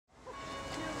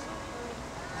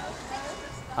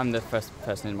I'm the first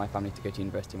person in my family to go to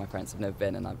university. My parents have never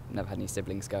been, and I've never had any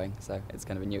siblings going, so it's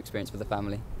kind of a new experience for the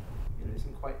family. It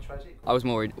isn't quite tragic. I was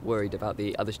more worried about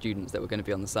the other students that were going to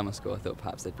be on the summer school. I thought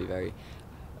perhaps they'd be very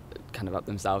kind of up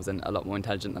themselves and a lot more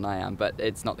intelligent than I am, but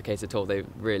it's not the case at all. They're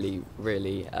really,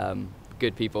 really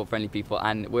good people, friendly people,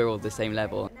 and we're all the same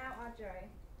level.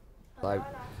 I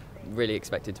really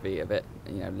expected to be a bit,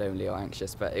 lonely or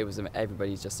anxious, but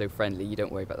everybody's just so friendly. You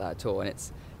don't worry about that at all, and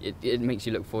it makes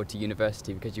you look forward to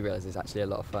university because you realise it's actually a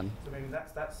lot of fun. So maybe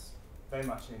that's very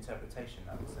much an interpretation,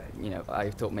 I would say. I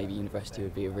thought maybe university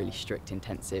would be a really strict,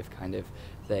 intensive kind of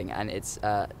thing, and it's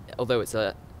although it's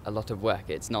a lot of work,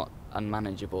 it's not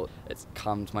unmanageable. It's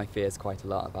calmed my fears quite a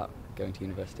lot about going to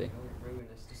university.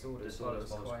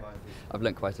 I've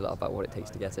learnt quite a lot about what it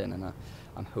takes to get in, and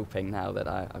I'm hoping now that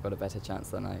I've got a better chance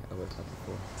than I would have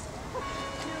before.